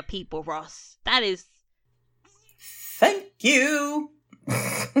projecting on other people, Ross. That is... Thank you.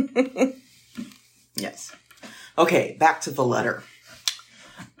 Yes. Okay, back to the letter.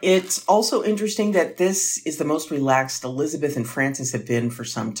 It's also interesting that this is the most relaxed Elizabeth and Frances have been for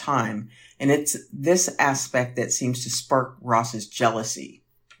some time, and it's this aspect that seems to spark Ross's jealousy.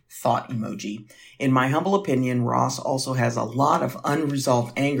 Thought emoji. In my humble opinion, Ross also has a lot of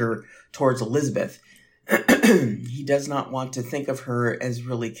unresolved anger towards Elizabeth. He does not want to think of her as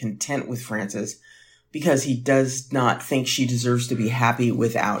really content with Frances because he does not think she deserves to be happy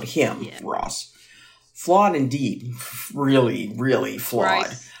without him, Ross. Flawed indeed. Really, really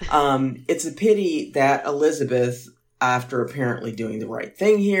flawed. Right. It's a pity that Elizabeth, after apparently doing the right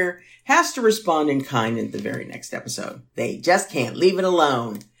thing here, has to respond in kind in the very next episode. They just can't leave it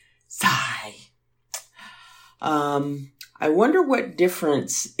alone. Sigh. I wonder what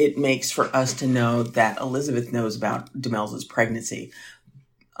difference it makes for us to know that Elizabeth knows about Demelza's pregnancy.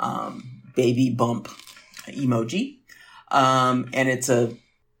 Baby bump emoji. And it's a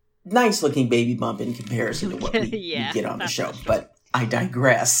nice looking baby bump in comparison to what we get on the show. But I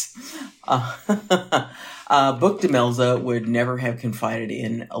digress. Book Demelza would never have confided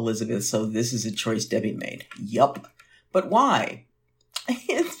in Elizabeth, so this is a choice Debbie made. Yup. But why?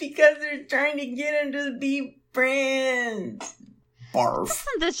 It's because they're trying to get him to be friends. Barf.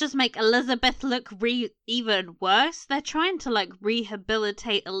 Doesn't this just make Elizabeth look even worse? They're trying to,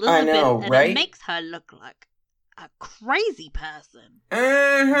 rehabilitate Elizabeth. I know, and right? It makes her look like a crazy person.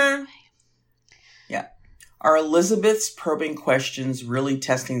 Uh-huh. Yeah. Are Elizabeth's probing questions really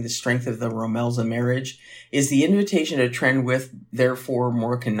testing the strength of the Romelza marriage? Is the invitation to trend with, therefore,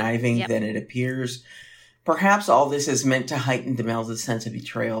 more conniving than it appears? Perhaps all this is meant to heighten Demelza's sense of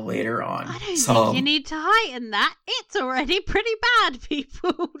betrayal later on. I don't think you need to heighten that. It's already pretty bad,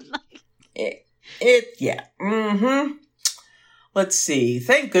 people. Yeah. Mm-hmm. Let's see.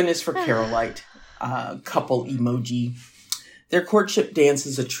 Thank goodness for Carolite. Couple emoji. Their courtship dance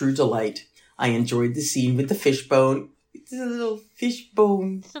is a true delight. I enjoyed the scene with the fishbone. It's a little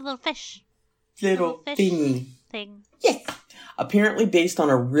fishbone. It's a little fish. Little fish thingy. Thing. Yes. Apparently based on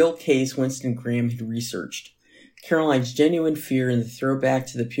a real case Winston Graham had researched. Caroline's genuine fear and the throwback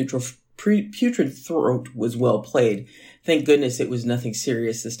to the putrid throat was well played. Thank goodness it was nothing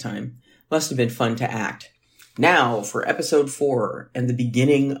serious this time. Must have been fun to act. Now for episode 4 and the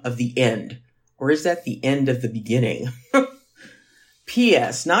beginning of the end. Or is that the end of the beginning?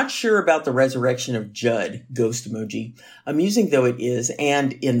 P.S. Not sure about the resurrection of Judd, ghost emoji. Amusing though it is,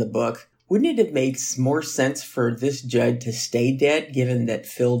 and in the book, wouldn't it have made more sense for this Judd to stay dead, given that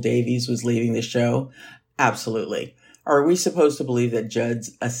Phil Davies was leaving the show? Absolutely. Are we supposed to believe that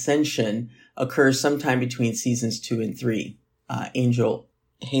Judd's ascension occurs sometime between seasons 2 and 3? Angel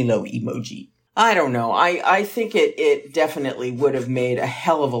Halo emoji. I don't know. I think it definitely would have made a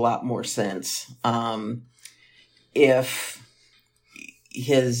hell of a lot more sense if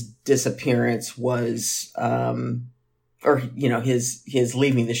his disappearance was, his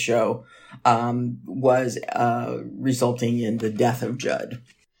leaving the show was resulting in the death of Judd.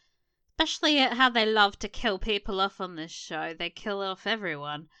 Especially at how they love to kill people off on this show. They kill off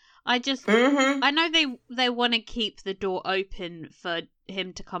everyone. I know they want to keep the door open for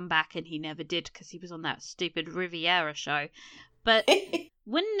him to come back, and he never did because he was on that stupid Riviera show. But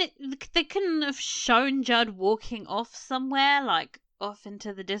they couldn't have shown Judd walking off somewhere, off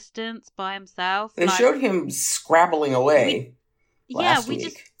into the distance by himself. They showed him scrabbling away last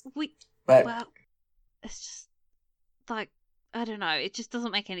week. Well, it's just I don't know. It just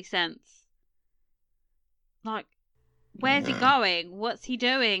doesn't make any sense. Where's he going? What's he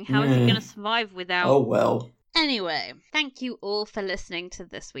doing? How is he going to survive without... Oh, well. Anyway, thank you all for listening to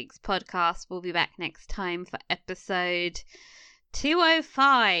this week's podcast. We'll be back next time for episode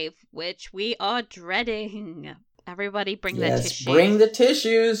 205, which we are dreading. Everybody bring their tissues. Yes, bring the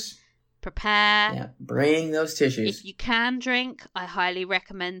tissues. Prepare. Yeah, bring those tissues. If you can drink, I highly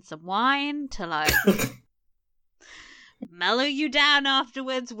recommend some wine to mellow you down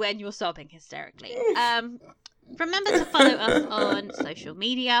afterwards when you're sobbing hysterically. Remember to follow us on social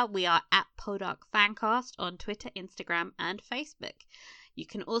media. We are at Poldark Fancast on Twitter, Instagram, and Facebook. You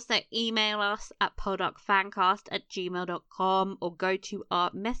can also email us at poldarkfancast@gmail.com or go to our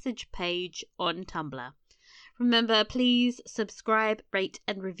message page on Tumblr. Remember, please subscribe, rate,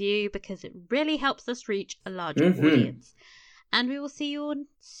 and review because it really helps us reach a larger audience. And we will see you all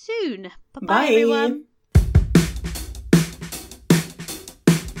soon. Bye-bye, everyone.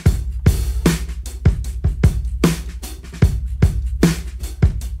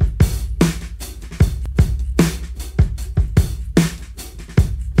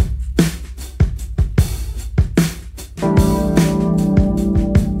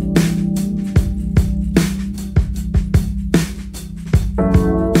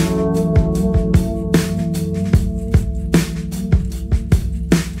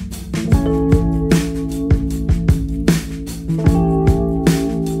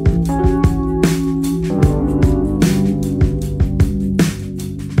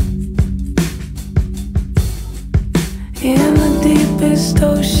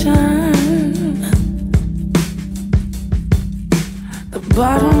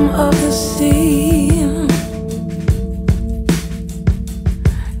 bottom of the sea.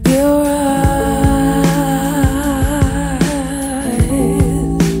 Your eyes,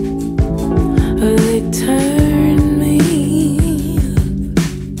 they turn me.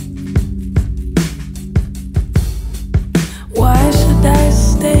 Why should I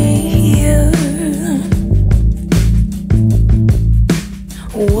stay here?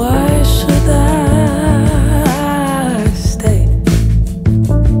 Why should I stay?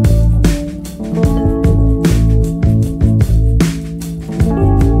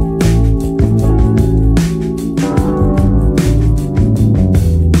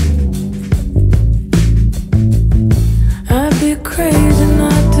 I'd be crazy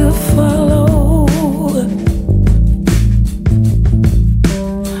not to follow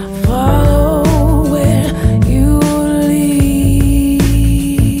where you lead.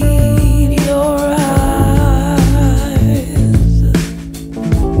 Your eyes,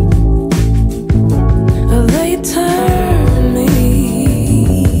 they turn me.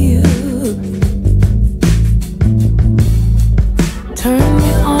 Turn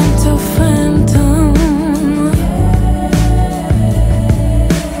me on to phantom.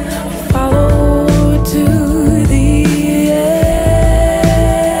 Follow to the edge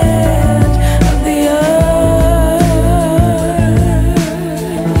of the earth,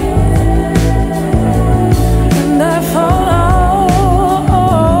 and I fall off.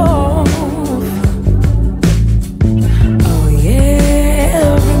 Oh yeah,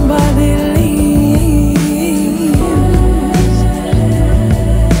 everybody leaves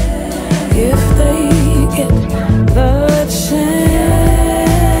if they get the chance,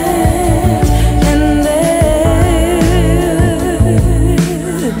 and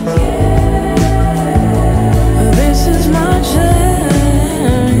this is my chance.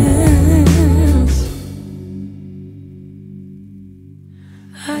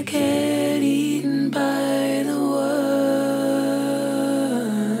 I get eaten by the worms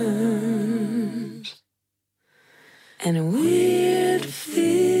and weird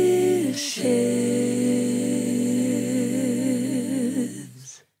fishes,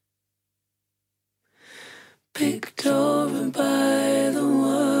 picked over by the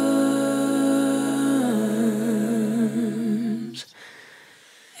worms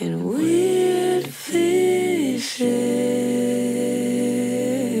and weird fishes,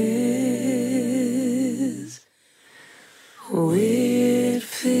 weird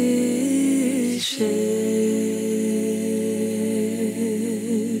fishes,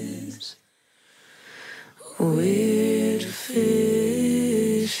 weird fishes.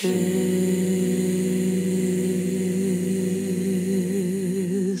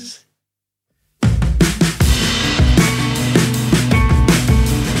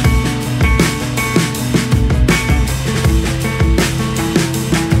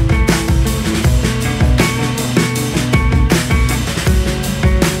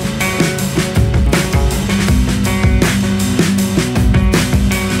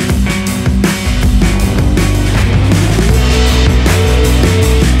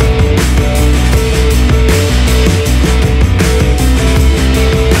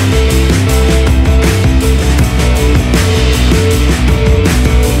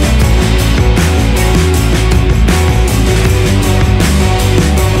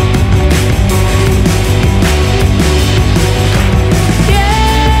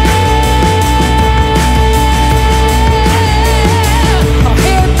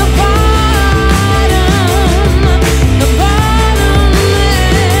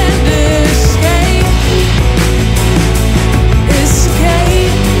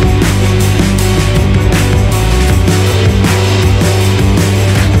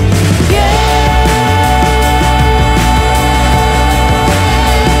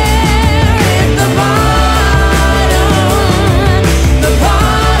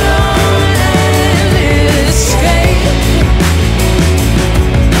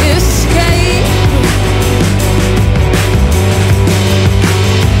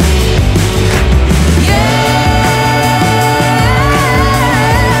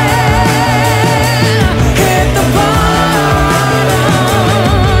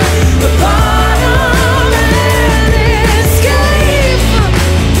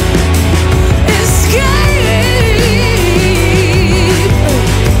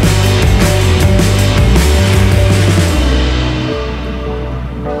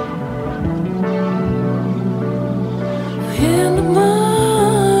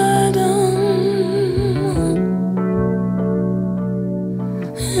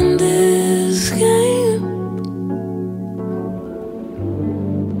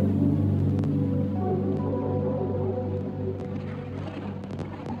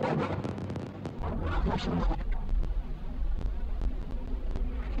 Thank you.